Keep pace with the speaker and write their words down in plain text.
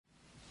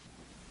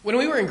When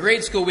we were in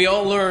grade school, we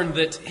all learned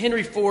that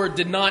Henry Ford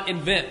did not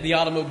invent the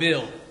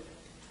automobile.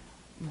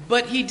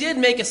 But he did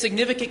make a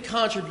significant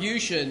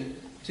contribution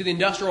to the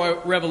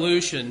Industrial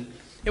Revolution.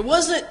 It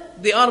wasn't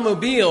the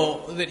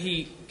automobile that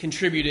he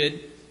contributed.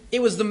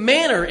 It was the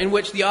manner in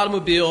which the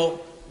automobile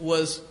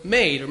was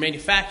made or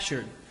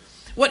manufactured.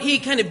 What he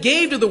kind of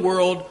gave to the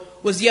world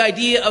was the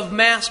idea of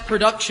mass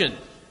production.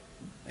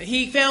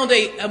 He found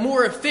a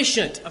more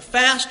efficient, a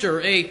faster,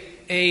 a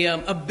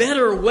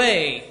better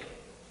way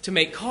to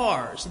make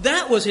cars.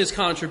 That was his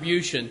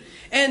contribution.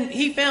 And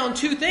he found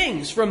two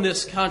things from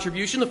this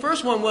contribution. The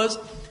first one was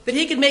that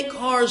he could make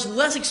cars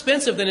less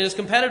expensive than his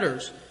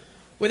competitors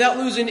without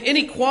losing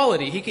any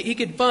quality. He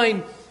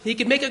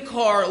could make a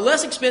car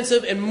less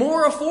expensive and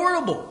more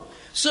affordable.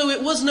 So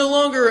it was no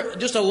longer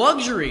just a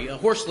luxury. A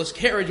horseless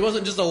carriage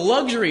wasn't just a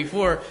luxury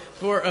for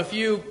a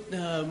few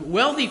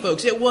wealthy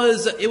folks. It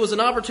was an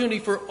opportunity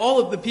for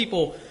all of the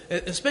people,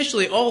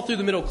 especially all through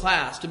the middle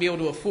class, to be able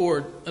to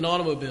afford an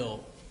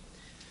automobile.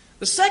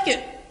 The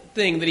second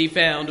thing that he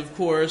found, of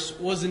course,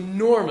 was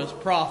enormous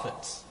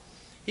profits.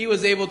 He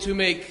was able to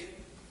make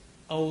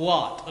a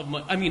lot of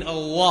money. I mean, a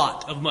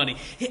lot of money.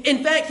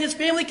 In fact, his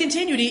family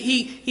continued.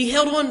 He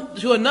held on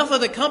to enough of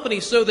the company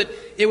so that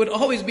it would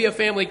always be a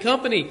family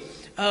company.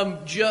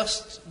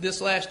 Just this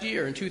last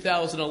year, in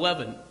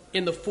 2011,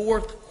 in the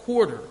fourth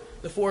quarter,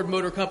 the Ford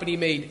Motor Company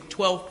made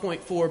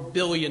 $12.4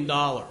 billion.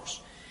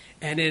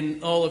 And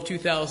in all of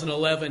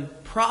 2011,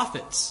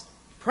 profits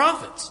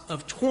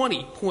of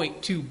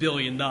 $20.2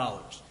 billion.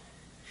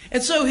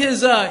 And so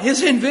his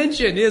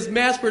invention, his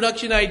mass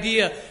production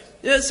idea,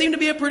 seemed to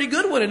be a pretty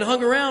good one and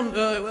hung around,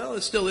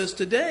 it still is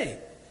today,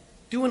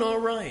 doing all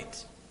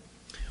right.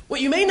 What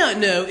you may not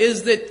know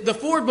is that the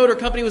Ford Motor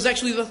Company was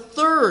actually the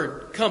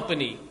third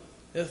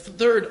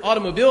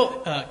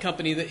automobile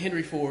company that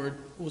Henry Ford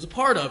was a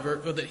part of,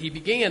 or that he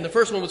began. The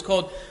first one was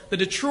called the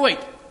Detroit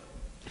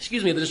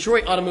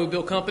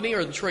Automobile Company,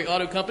 or the Detroit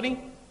Auto Company.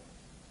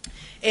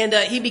 And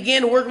he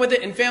began to work with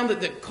it and found that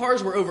the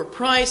cars were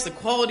overpriced, the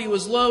quality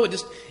was low,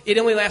 it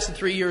only lasted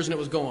 3 years and it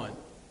was gone.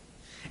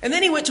 And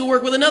then he went to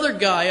work with another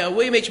guy,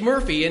 William H.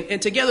 Murphy, and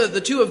together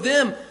the two of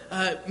them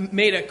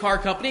made a car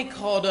company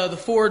called the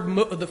Ford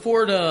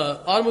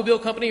Automobile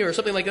Company, or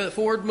something like that.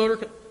 Ford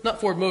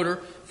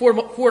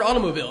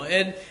Automobile.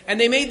 And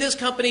they made this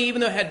company,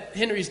 even though it had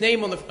Henry's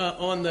name on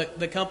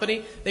the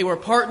company. They were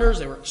partners,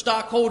 they were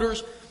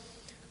stockholders.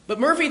 But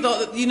Murphy thought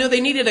that,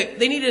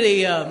 they needed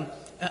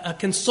a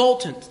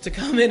consultant to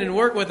come in and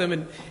work with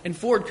them, and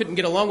Ford couldn't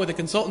get along with the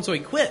consultant, so he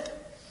quit.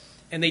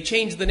 And they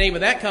changed the name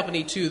of that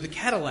company to the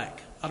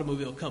Cadillac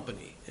Automobile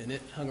Company, and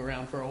it hung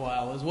around for a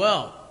while as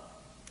well.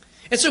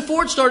 And so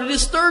Ford started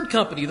his third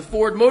company, the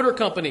Ford Motor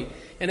Company,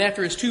 and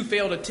after his two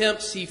failed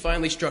attempts, he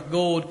finally struck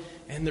gold,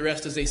 and the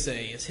rest, as they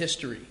say, is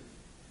history.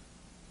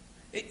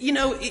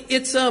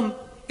 It's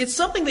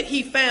something that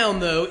he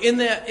found, though, in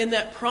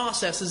that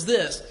process is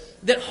this,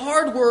 that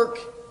hard work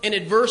and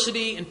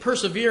adversity and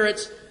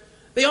perseverance,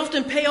 they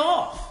often pay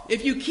off.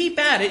 If you keep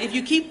at it, if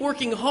you keep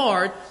working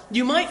hard,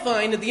 you might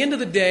find at the end of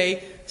the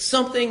day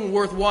something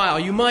worthwhile.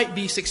 You might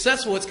be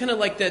successful. It's kind of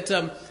like that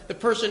the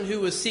person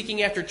who was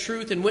seeking after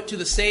truth and went to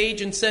the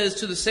sage and says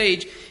to the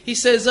sage, he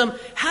says,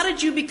 how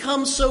did you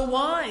become so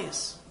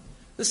wise?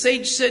 The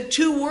sage said,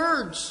 2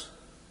 words.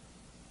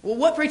 Well,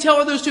 what, pray tell,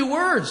 are those 2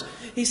 words?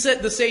 The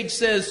sage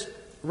says,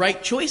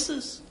 right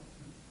choices.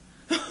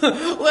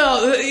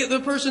 Well,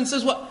 the person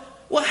says, well,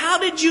 how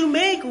did you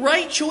make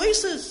right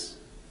choices?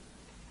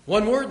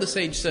 1 word, the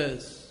sage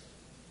says.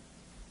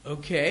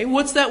 Okay,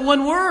 what's that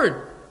 1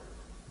 word?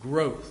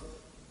 Growth.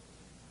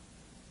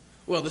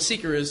 Well, the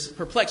seeker is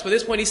perplexed by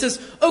this point. He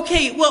says,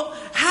 okay, well,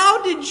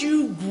 how did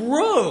you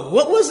grow?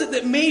 What was it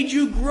that made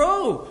you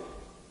grow?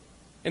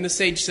 And the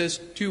sage says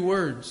 2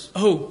 words.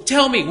 Oh,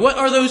 tell me, what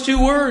are those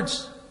 2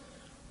 words?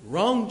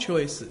 Wrong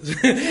choices.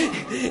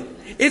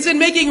 It's in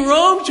making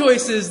wrong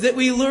choices that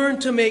we learn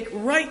to make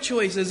right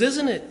choices,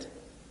 isn't it?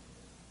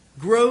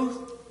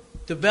 Growth,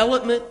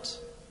 development,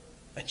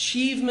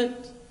 achievement,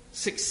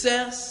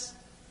 success,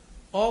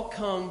 all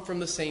come from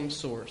the same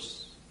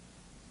source.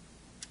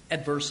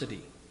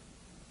 Adversity.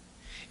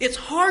 It's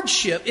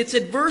hardship, it's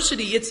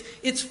adversity,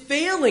 it's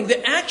failing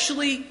that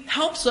actually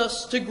helps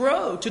us to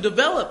grow, to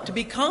develop, to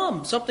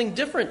become something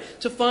different,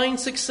 to find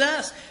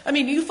success. I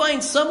mean, you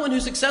find someone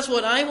who's successful,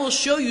 and I will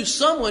show you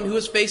someone who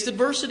has faced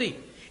adversity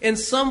in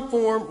some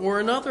form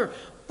or another.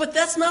 But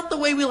that's not the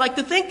way we like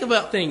to think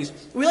about things.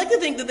 We like to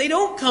think that they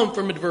don't come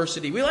from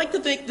adversity. We like to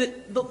think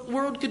that the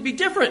world could be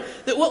different.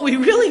 That what we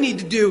really need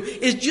to do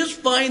is just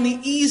find the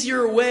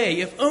easier way.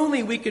 If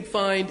only we could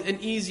find an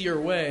easier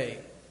way.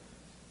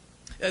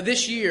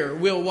 This year,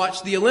 we'll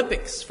watch the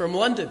Olympics from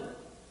London.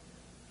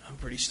 I'm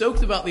pretty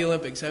stoked about the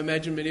Olympics. I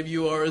imagine many of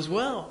you are as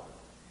well.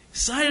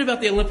 Excited about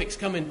the Olympics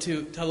coming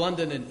to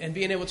London and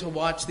being able to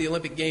watch the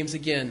Olympic Games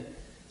again,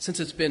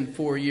 since it's been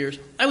 4 years.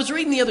 I was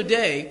reading the other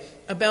day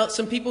about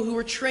some people who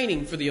were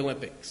training for the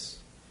Olympics.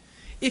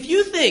 If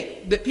you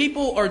think that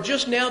people are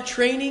just now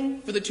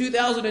training for the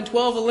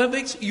 2012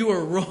 Olympics, you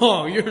are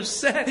wrong.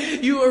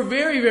 You are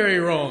very, very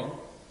wrong.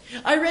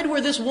 I read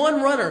where this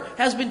one runner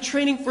has been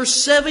training for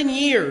 7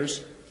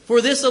 years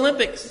for this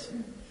Olympics.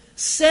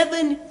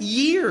 7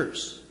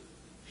 years.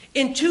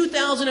 In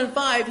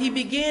 2005, he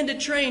began to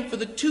train for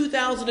the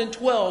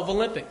 2012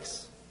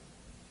 Olympics.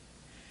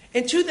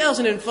 In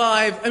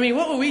 2005,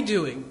 what were we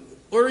doing?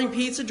 Ordering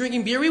pizza,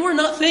 drinking beer? We were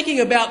not thinking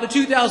about the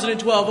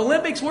 2012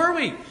 Olympics, were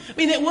we?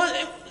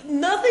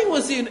 Nothing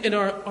was in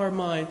our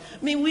mind.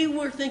 We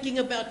were thinking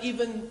about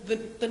even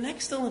the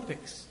next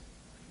Olympics.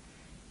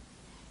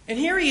 And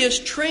here he is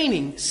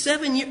training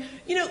 7 years.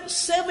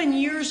 7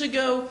 years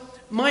ago,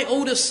 my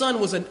oldest son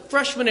was a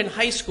freshman in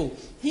high school.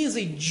 He is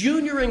a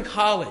junior in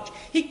college.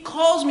 He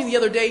calls me the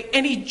other day,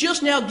 and he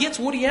just now gets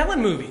Woody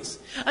Allen movies.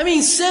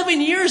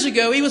 7 years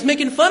ago, he was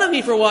making fun of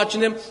me for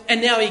watching them,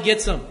 and now he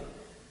gets them.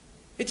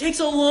 It takes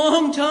a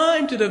long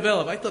time to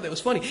develop. I thought that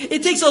was funny.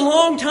 It takes a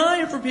long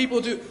time for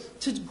people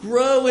to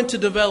grow and to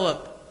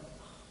develop.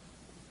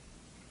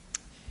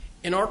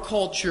 In our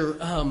culture,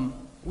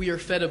 we are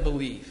fed a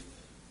belief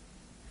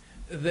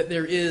that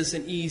there is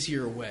an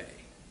easier way.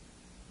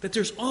 That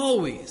there's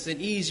always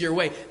an easier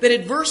way. That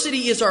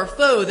adversity is our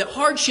foe. That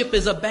hardship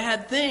is a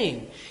bad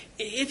thing.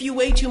 If you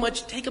weigh too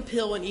much, take a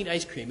pill and eat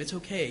ice cream. It's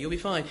okay. You'll be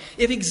fine.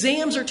 If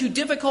exams are too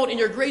difficult and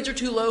your grades are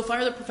too low,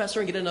 fire the professor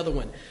and get another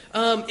one.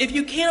 If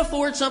you can't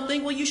afford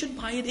something, well, you should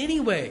buy it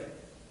anyway.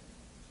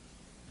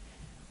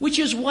 Which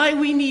is why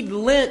we need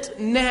Lent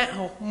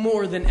now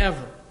more than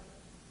ever.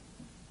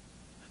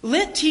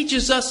 Lent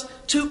teaches us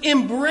to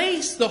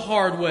embrace the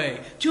hard way,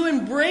 to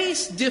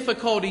embrace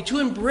difficulty, to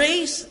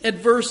embrace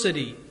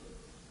adversity.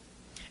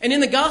 And in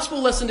the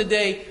gospel lesson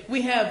today,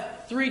 we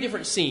have 3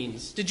 different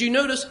scenes. Did you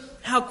notice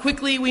how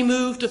quickly we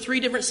moved to 3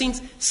 different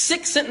scenes?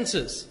 6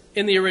 sentences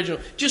in the original.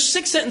 Just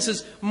 6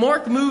 sentences.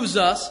 Mark moves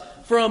us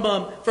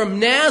from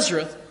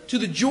Nazareth to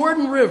the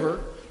Jordan River,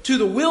 to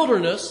the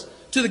wilderness,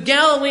 to the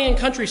Galilean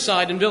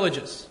countryside and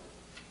villages.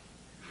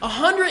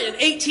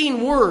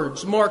 118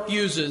 words Mark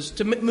uses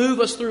to move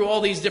us through all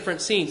these different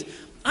scenes.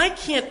 I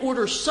can't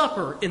order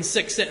supper in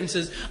 6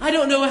 sentences. I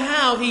don't know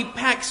how he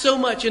packed so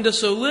much into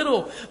so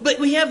little. But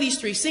we have these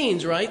 3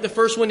 scenes, right? The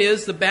first one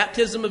is the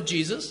baptism of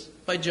Jesus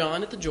by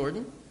John at the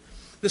Jordan.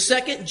 The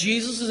second,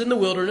 Jesus is in the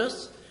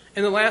wilderness.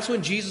 And the last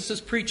one, Jesus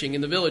is preaching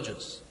in the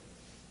villages.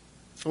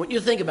 I want you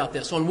to think about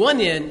this. On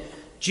one end,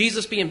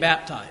 Jesus being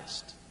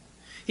baptized.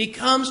 He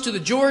comes to the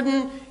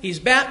Jordan, he's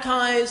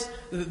baptized,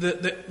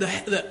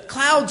 the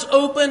clouds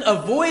open,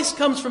 a voice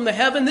comes from the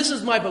heaven, "This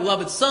is my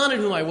beloved Son in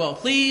whom I well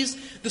please."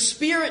 The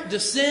Spirit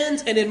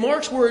descends, and in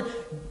Mark's word,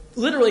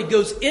 literally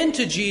goes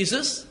into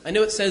Jesus. I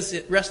know it says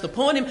it rests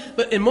upon him,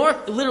 but in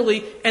Mark,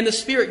 literally, and the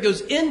Spirit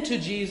goes into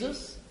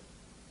Jesus.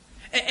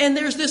 And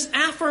there's this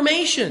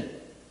affirmation.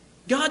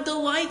 God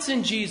delights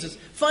in Jesus,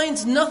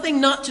 finds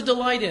nothing not to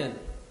delight in.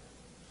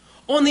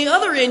 On the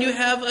other end, you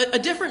have a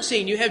different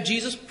scene. You have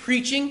Jesus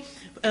preaching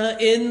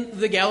in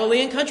the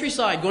Galilean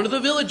countryside, going to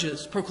the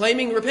villages,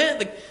 proclaiming,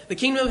 "Repent, the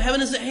kingdom of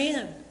heaven is at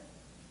hand."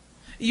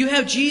 You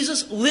have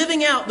Jesus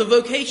living out the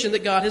vocation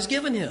that God has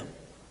given him.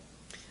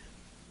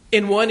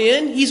 In one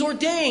end, he's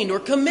ordained or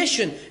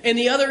commissioned. In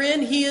the other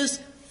end, he is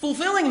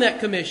fulfilling that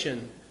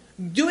commission,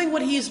 doing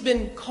what he's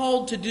been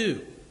called to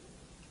do.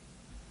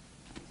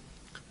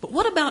 But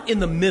what about in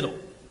the middle?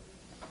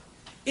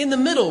 In the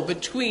middle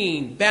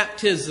between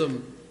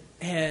baptism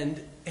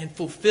and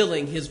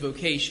fulfilling his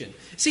vocation.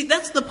 See,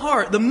 that's the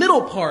part, the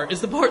middle part is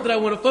the part that I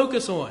want to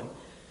focus on.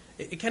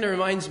 It kind of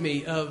reminds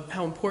me of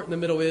how important the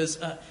middle is.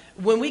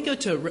 When we go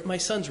to my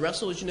son's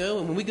wrestles, and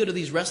when we go to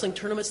these wrestling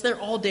tournaments, they're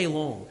all day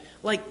long.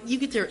 Like, you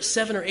get there at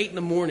 7 or 8 in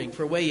the morning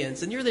for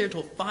weigh-ins, and you're there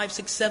until 5,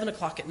 6, 7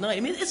 o'clock at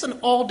night. It's an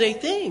all-day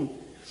thing.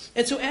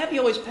 And so Abby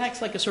always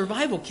packs like a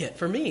survival kit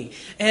for me.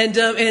 And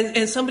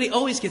somebody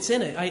always gets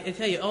in it. I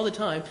tell you all the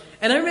time.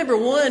 And I remember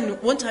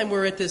one time we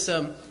were at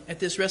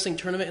this wrestling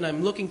tournament, and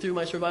I'm looking through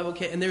my survival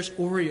kit, and there's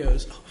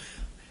Oreos.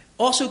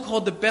 Also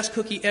called the best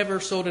cookie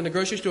ever sold in a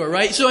grocery store,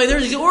 right? So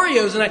there's these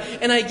Oreos,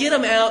 and I get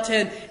them out,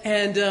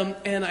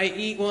 and I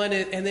eat one,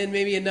 and then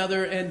maybe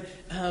another, and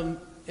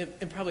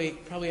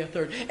probably a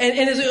third.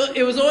 And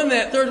it was on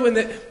that third one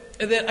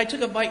that I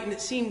took a bite, and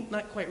it seemed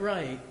not quite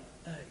right.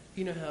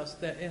 You know how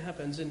that it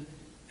happens. And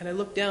I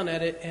looked down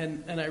at it,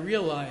 and I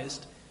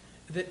realized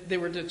that there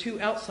were the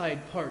 2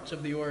 outside parts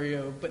of the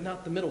Oreo, but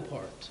not the middle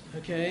part,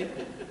 okay?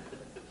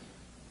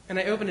 And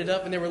I opened it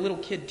up, and there were little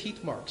kid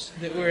teeth marks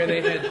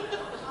where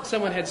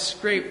someone had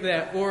scraped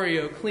that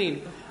Oreo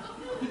clean.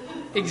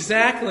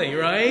 Exactly,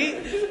 right?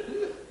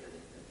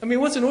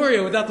 What's an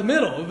Oreo without the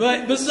middle?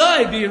 But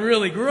besides being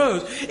really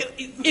gross.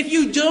 If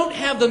you don't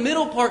have the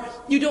middle part,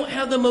 you don't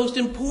have the most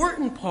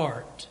important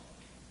part.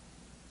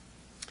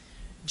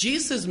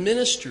 Jesus'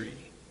 ministry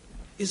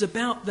is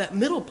about that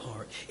middle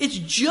part. It's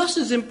just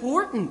as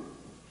important.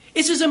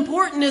 It's as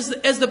important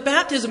as the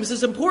baptism. It's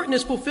as important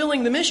as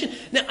fulfilling the mission.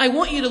 Now, I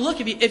want you to look,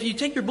 if you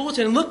take your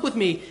bulletin and look with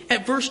me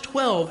at verse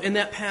 12 in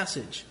that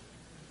passage.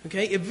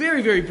 Okay,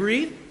 very, very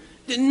brief.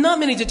 Not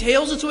many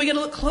details, and so we got to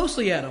look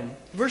closely at them.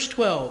 Verse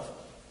 12.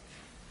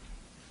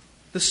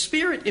 The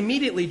Spirit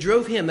immediately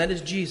drove him, that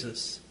is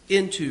Jesus,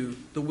 into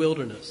the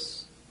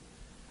wilderness.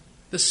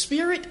 The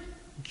Spirit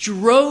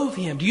drove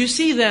him. Do you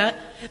see that?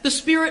 The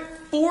Spirit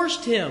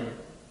forced him.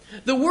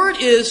 The word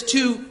is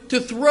to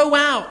throw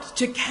out,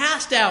 to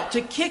cast out,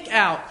 to kick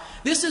out.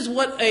 This is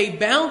what a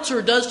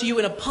bouncer does to you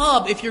in a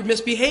pub if you're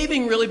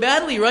misbehaving really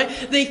badly, right?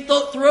 They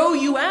throw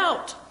you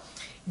out.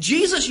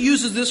 Jesus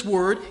uses this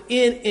word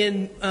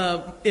in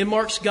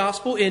Mark's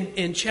Gospel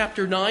in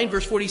chapter 9,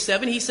 verse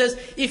 47. He says,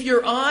 if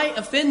your eye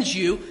offends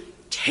you,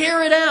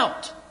 tear it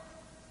out.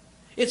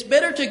 It's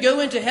better to go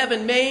into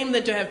heaven maimed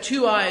than to have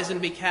 2 eyes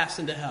and be cast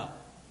into hell.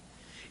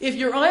 If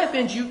your eye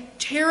offends you,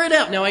 tear it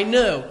out. Now, I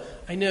know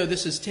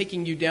this is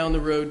taking you down the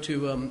road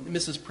to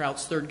Mrs.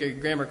 Prout's third grade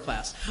grammar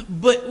class.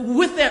 But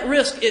with that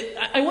risk,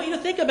 I want you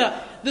to think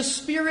about the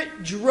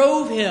Spirit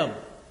drove him.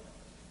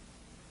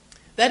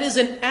 That is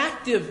an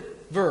active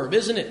verb,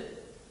 isn't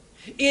it?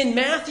 In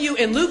Matthew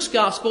and Luke's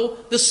Gospel,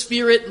 the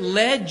Spirit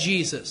led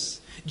Jesus.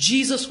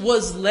 Jesus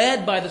was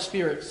led by the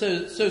Spirit.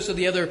 So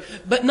the other,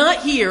 but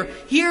not here.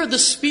 Here, the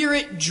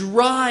Spirit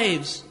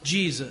drives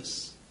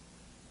Jesus.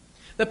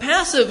 The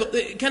passive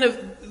kind of,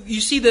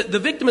 you see the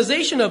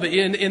victimization of it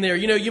in there.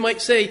 You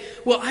might say,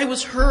 well, I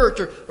was hurt,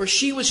 or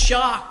she was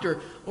shocked,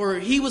 or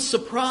he was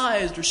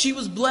surprised, or she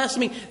was blessed. I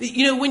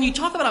mean, when you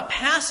talk about a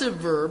passive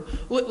verb,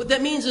 what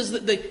that means is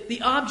that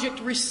the object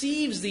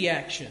receives the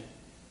action.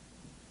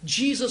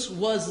 Jesus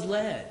was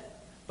led.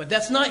 But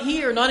that's not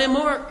here, not in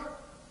Mark.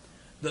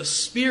 The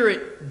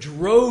Spirit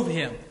drove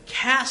him,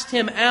 cast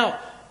him out,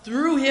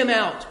 threw him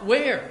out.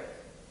 Where?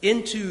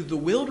 Into the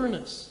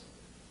wilderness.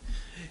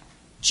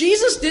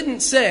 Jesus didn't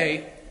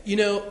say,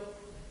 the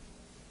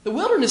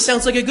wilderness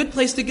sounds like a good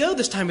place to go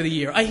this time of the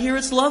year. I hear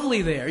it's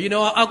lovely there.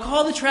 I'll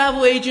call the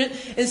travel agent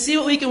and see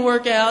what we can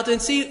work out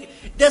and see.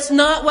 That's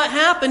not what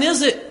happened,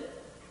 is it?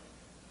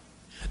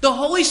 The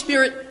Holy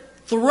Spirit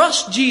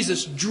thrust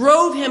Jesus,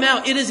 drove him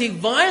out. It is a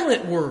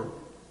violent word.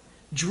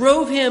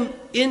 Drove him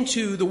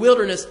into the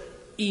wilderness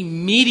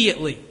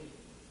immediately.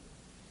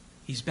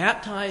 He's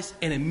baptized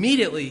and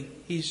immediately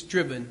he's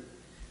driven.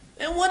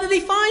 And what did he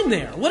find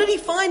there? What did he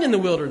find in the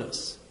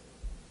wilderness?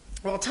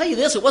 Well, I'll tell you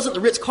this, it wasn't the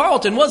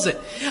Ritz-Carlton, was it?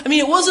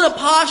 It wasn't a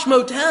posh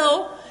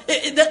motel.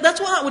 That's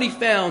not what he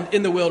found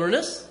in the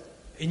wilderness.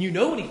 And you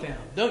know what he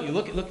found, don't you?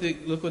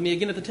 Look with me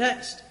again at the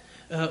text,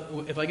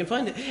 if I can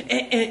find it.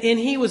 And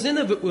he was in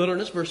the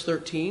wilderness, verse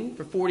 13,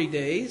 for 40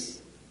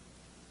 days,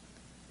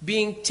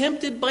 being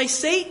tempted by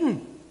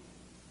Satan.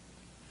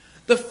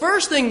 The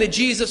first thing that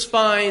Jesus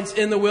finds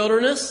in the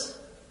wilderness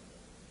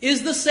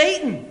is the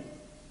Satan.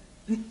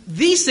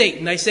 The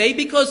Satan, I say,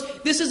 because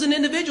this is an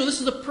individual. This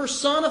is a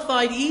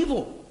personified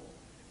evil.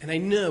 And I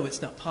know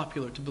it's not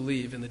popular to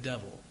believe in the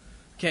devil.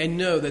 Okay, I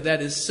know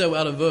that is so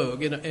out of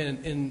vogue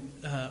in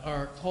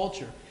our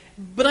culture.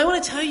 But I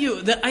want to tell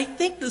you that I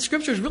think the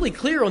Scripture is really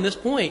clear on this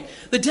point.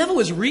 The devil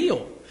is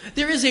real.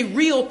 There is a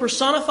real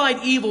personified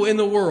evil in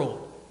the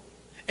world.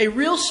 A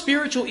real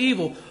spiritual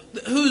evil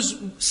whose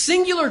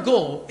singular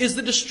goal is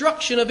the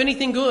destruction of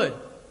anything good.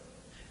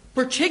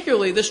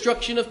 Particularly the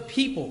destruction of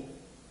people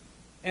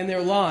and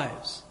their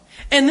lives.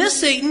 And this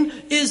Satan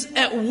is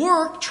at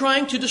work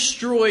trying to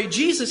destroy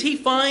Jesus. He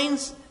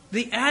finds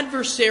the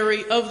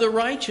adversary of the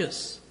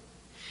righteous.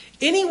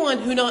 Anyone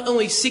who not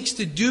only seeks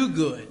to do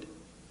good,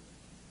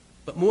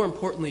 but more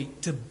importantly,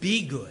 to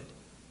be good,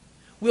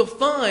 will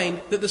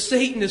find that the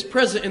Satan is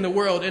present in the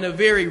world in a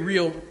very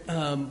real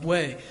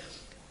way.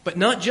 But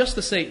not just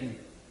the Satan,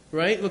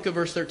 right? Look at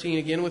verse 13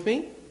 again with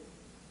me.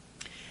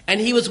 And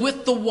he was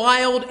with the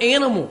wild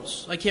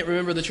animals. I can't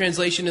remember the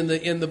translation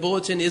in the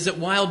bulletin. Is it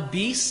wild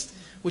beasts?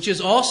 Which is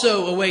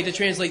also a way to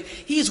translate.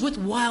 He is with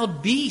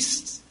wild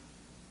beasts.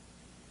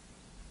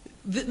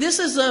 This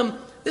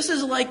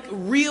is like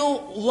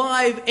real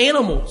live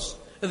animals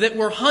that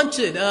were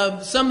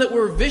hunted. Some that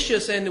were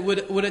vicious and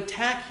would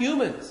attack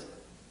humans.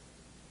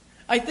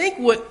 I think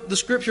what the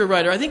Scripture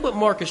writer, I think what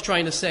Mark is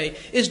trying to say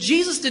is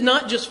Jesus did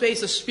not just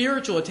face a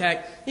spiritual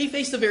attack. He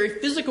faced a very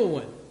physical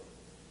one.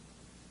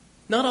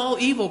 Not all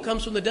evil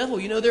comes from the devil.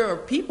 There are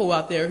people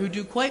out there who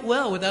do quite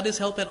well without his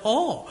help at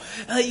all.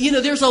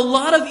 There's a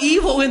lot of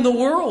evil in the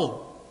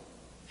world.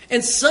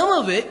 And some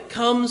of it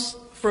comes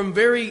from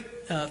very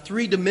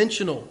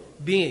three-dimensional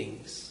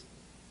beings.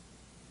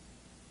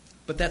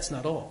 But that's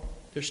not all.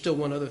 There's still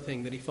one other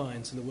thing that he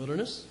finds in the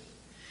wilderness.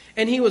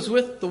 And he was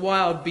with the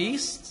wild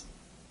beasts,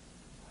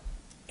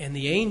 and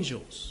the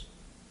angels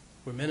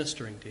were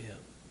ministering to him.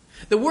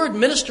 The word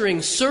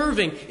ministering,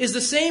 serving, is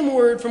the same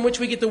word from which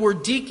we get the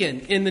word deacon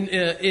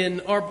in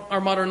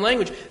our modern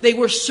language. They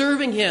were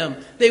serving him.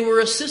 They were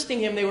assisting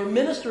him. They were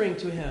ministering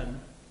to him.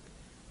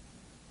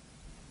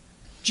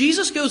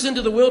 Jesus goes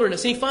into the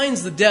wilderness and he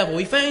finds the devil.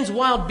 He finds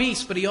wild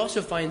beasts, but he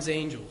also finds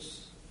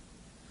angels.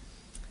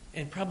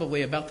 And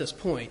probably about this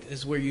point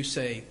is where you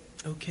say,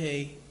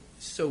 okay,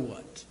 so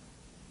what?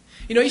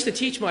 I used to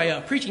teach my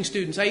preaching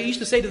students. I used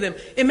to say to them,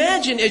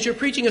 imagine as you're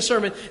preaching a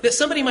sermon that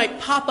somebody might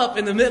pop up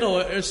in the middle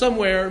or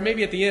somewhere, or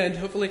maybe at the end,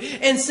 hopefully,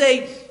 and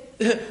say,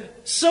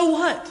 so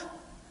what?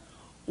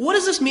 What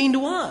does this mean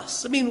to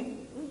us?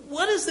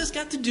 What has this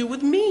got to do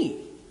with me?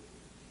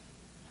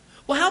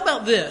 Well, how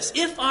about this?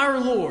 If our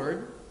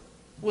Lord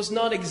was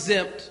not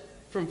exempt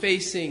from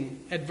facing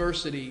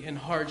adversity and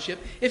hardship,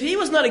 if he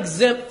was not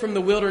exempt from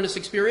the wilderness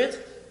experience,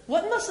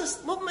 what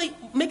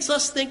makes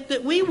us think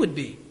that we would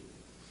be?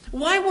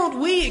 Why won't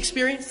we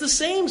experience the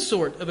same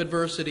sort of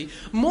adversity?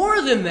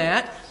 More than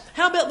that,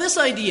 how about this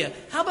idea?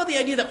 How about the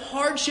idea that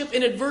hardship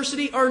and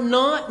adversity are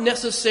not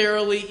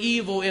necessarily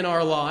evil in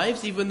our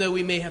lives, even though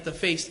we may have to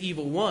face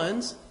evil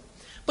ones,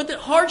 but that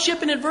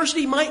hardship and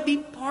adversity might be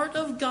part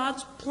of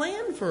God's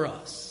plan for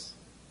us?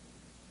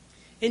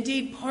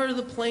 Indeed, part of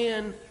the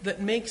plan that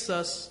makes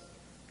us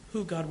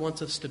who God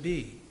wants us to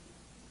be.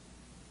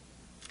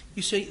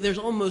 You see, there's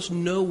almost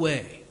no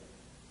way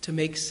to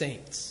make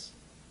saints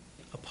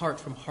apart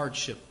from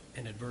hardship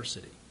and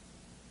adversity.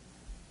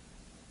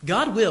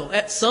 God will,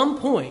 at some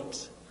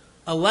point,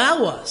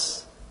 allow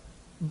us,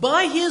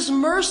 by His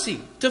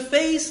mercy, to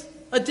face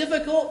a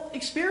difficult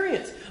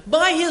experience.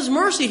 By His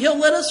mercy, He'll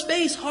let us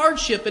face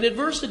hardship and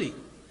adversity.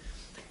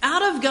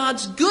 Out of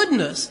God's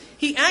goodness,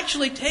 He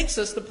actually takes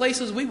us to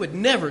places we would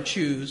never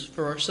choose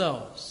for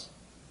ourselves.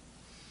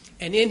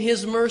 And in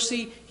His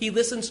mercy, He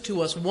listens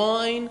to us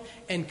whine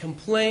and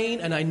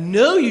complain. And I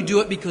know you do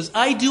it because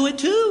I do it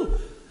too.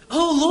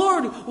 Oh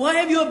Lord, why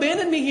have you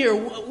abandoned me here?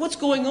 What's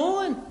going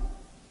on?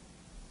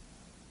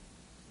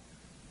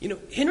 You know,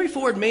 Henry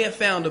Ford may have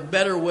found a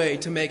better way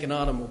to make an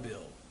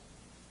automobile.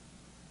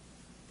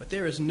 But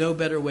there is no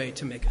better way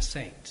to make a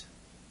saint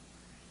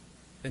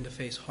than to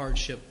face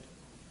hardship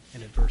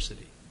and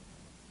adversity.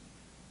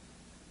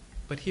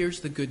 But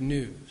here's the good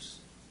news.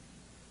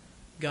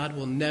 God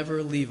will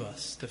never leave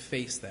us to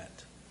face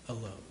that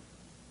alone.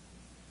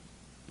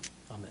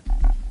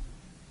 Amen.